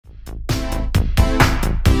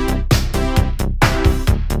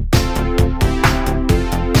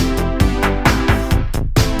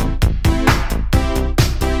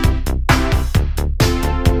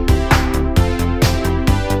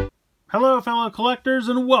fellow collectors,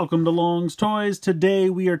 and welcome to Long's Toys.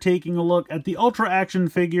 Today we are taking a look at the Ultra Action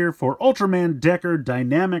figure for Ultraman Decker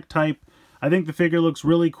Dynamic Type. I think the figure looks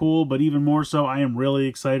really cool, but even more so, I am really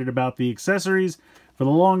excited about the accessories. For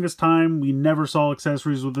the longest time, we never saw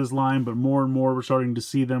accessories with this line, but more and more we're starting to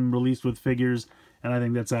see them released with figures, and I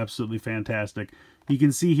think that's absolutely fantastic. You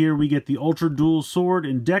can see here we get the Ultra Dual Sword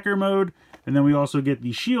in Decker mode, and then we also get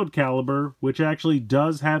the Shield Caliber, which actually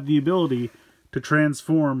does have the ability to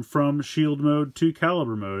transform from Shield mode to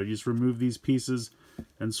Caliber mode. You just remove these pieces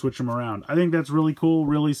and switch them around. I think that's really cool,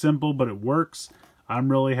 really simple, but it works. I'm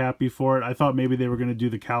really happy for it. I thought maybe they were going to do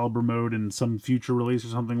the Caliber mode in some future release or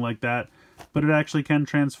something like that, but it actually can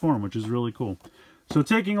transform, which is really cool. So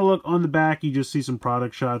taking a look on the back, you just see some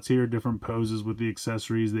product shots here, different poses with the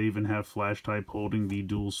accessories. They even have Flash Type holding the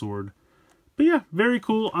dual sword. But yeah, very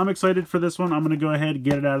cool. I'm excited for this one. I'm going to go ahead and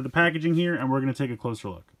get it out of the packaging here, and we're going to take a closer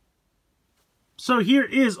look. So here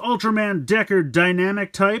is Ultraman Decker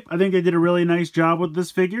Dynamic Type. I think they did a really nice job with this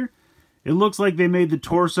figure. It looks like they made the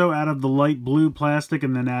torso out of the light blue plastic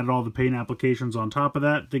and then added all the paint applications on top of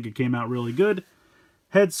that. I think it came out really good.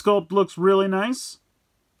 Head sculpt looks really nice.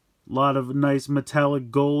 A lot of nice metallic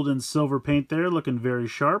gold and silver paint there, looking very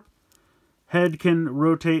sharp. Head can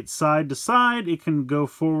rotate side to side. It can go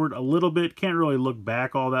forward a little bit. Can't really look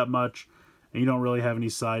back all that much. And you don't really have any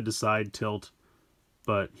side to side tilt,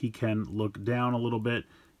 but he can look down a little bit.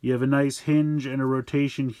 You have a nice hinge and a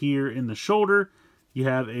rotation here in the shoulder. You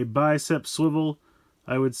have a bicep swivel,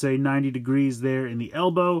 I would say 90 degrees there in the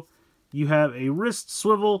elbow. You have a wrist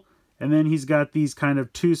swivel, and then he's got these kind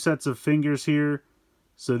of two sets of fingers here.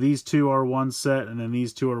 So these two are one set, and then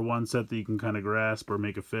these two are one set that you can kind of grasp or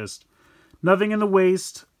make a fist. Nothing in the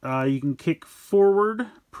waist. You can kick forward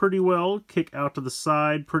pretty well, kick out to the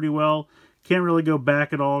side pretty well. Can't really go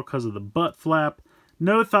back at all because of the butt flap.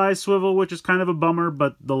 No thigh swivel, which is kind of a bummer,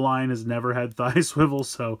 but the line has never had thigh swivel,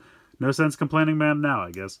 so no sense complaining about it now, I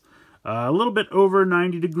guess. A little bit over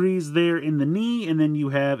 90 degrees there in the knee, and then you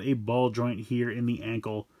have a ball joint here in the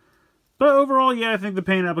ankle. But overall, yeah, I think the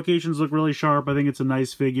paint applications look really sharp. I think it's a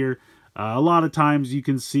nice figure. A lot of times you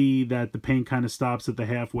can see that the paint kind of stops at the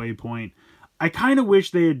halfway point. I kind of wish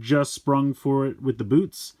they had just sprung for it with the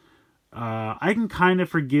boots. I can kind of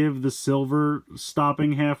forgive the silver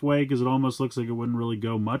stopping halfway because it almost looks like it wouldn't really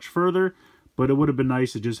go much further, but it would have been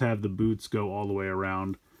nice to just have the boots go all the way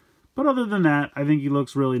around. But other than that, I think he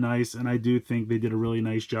looks really nice, and I do think they did a really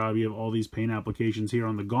nice job. You have all these paint applications here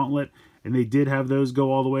on the gauntlet, and they did have those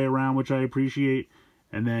go all the way around, which I appreciate.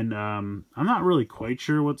 And then I'm not really quite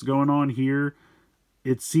sure what's going on here.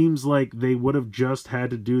 It seems like they would have just had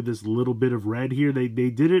to do this little bit of red here. They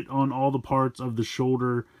did it on all the parts of the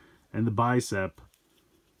shoulder and the bicep.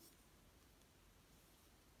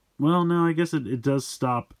 Well, no, I guess it does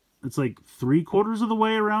stop. It's like 3/4 of the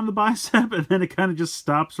way around the bicep, and then it kind of just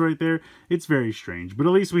stops right there. It's very strange. But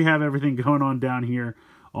at least we have everything going on down here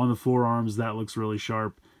on the forearms. That looks really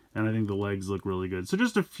sharp, and I think the legs look really good. So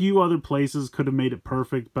just a few other places could have made it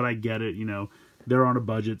perfect, but I get it. You know, they're on a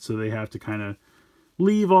budget, so they have to kind of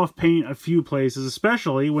leave off paint a few places,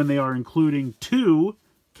 especially when they are including two,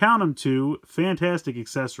 count them, two fantastic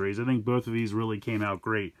accessories. I think both of these really came out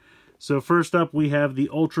great. So first up, we have the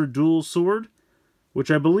Ultra Dual Sword, which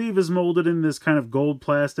I believe is molded in this kind of gold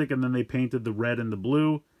plastic, and then they painted the red and the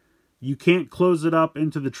blue. You can't close it up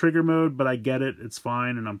into the trigger mode, but I get it. It's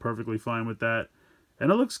fine, and I'm perfectly fine with that. And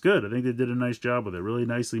it looks good. I think they did a nice job with it. Really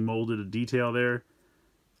nicely molded a detail there.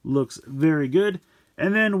 Looks very good.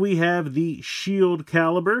 And then we have the Shield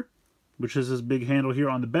Caliber, which has this big handle here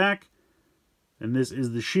on the back. And this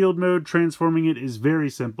is the shield mode. Transforming it is very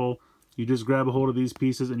simple. You just grab a hold of these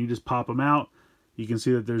pieces and you just pop them out. You can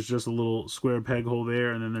see that there's just a little square peg hole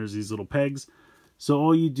there, and then there's these little pegs. So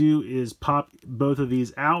all you do is pop both of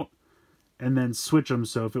these out and then switch them.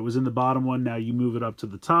 So if it was in the bottom one, now you move it up to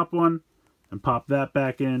the top one and pop that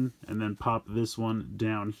back in, and then pop this one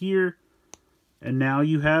down here. And now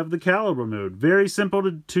you have the Caliber mode. Very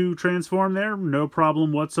simple to transform there, no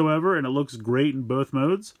problem whatsoever, and it looks great in both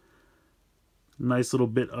modes. Nice little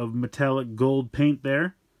bit of metallic gold paint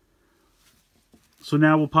there. So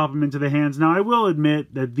now we'll pop them into the hands. Now I will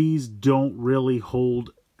admit that these don't really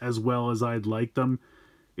hold as well as I'd like them.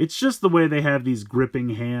 It's just the way they have these gripping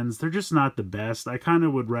hands. They're just not the best. I kind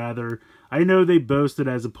of would rather, I know they boast it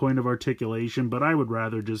as a point of articulation, but I would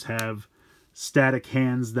rather just have static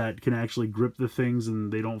hands that can actually grip the things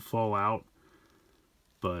and they don't fall out.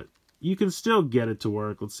 But you can still get it to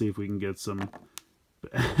work. Let's see if we can get some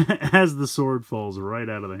as the sword falls right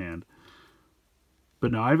out of the hand.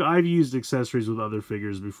 But no, I've used accessories with other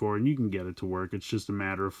figures before, and you can get it to work. It's just a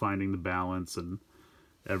matter of finding the balance and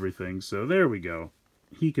everything. So there we go.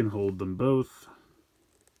 he can hold them both.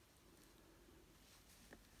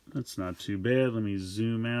 That's not too bad. Let me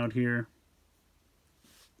zoom out here.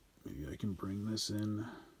 Maybe I can bring this in.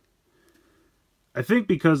 I think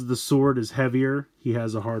because the sword is heavier, he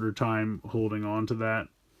has a harder time holding on to that.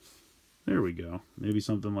 There we go. Maybe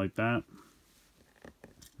something like that.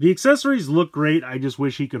 The accessories look great. I just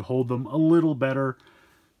wish he could hold them a little better,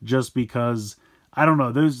 just because, I don't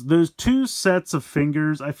know, those two sets of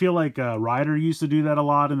fingers, I feel like Ryder used to do that a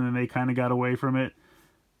lot, and then they kind of got away from it.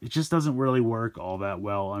 It just doesn't really work all that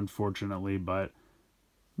well, unfortunately, but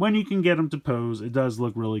when you can get them to pose, it does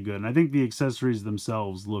look really good. And I think the accessories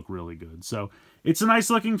themselves look really good. So it's a nice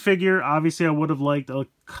looking figure. Obviously, I would have liked a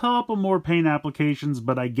couple more paint applications,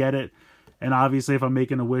 but I get it. And obviously, if I'm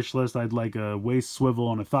making a wish list, I'd like a waist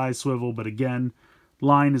swivel and a thigh swivel. But again,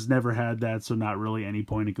 line has never had that, so not really any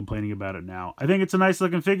point in complaining about it now. I think it's a nice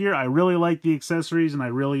looking figure. I really like the accessories, and I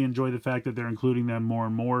really enjoy the fact that they're including them more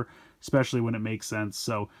and more, especially when it makes sense.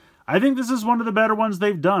 So I think this is one of the better ones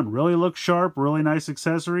they've done. Really looks sharp, really nice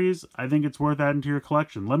accessories. I think it's worth adding to your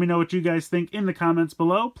collection. Let me know what you guys think in the comments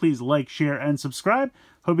below. Please like, share, and subscribe.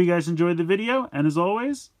 Hope you guys enjoyed the video, and as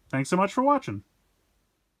always, thanks so much for watching.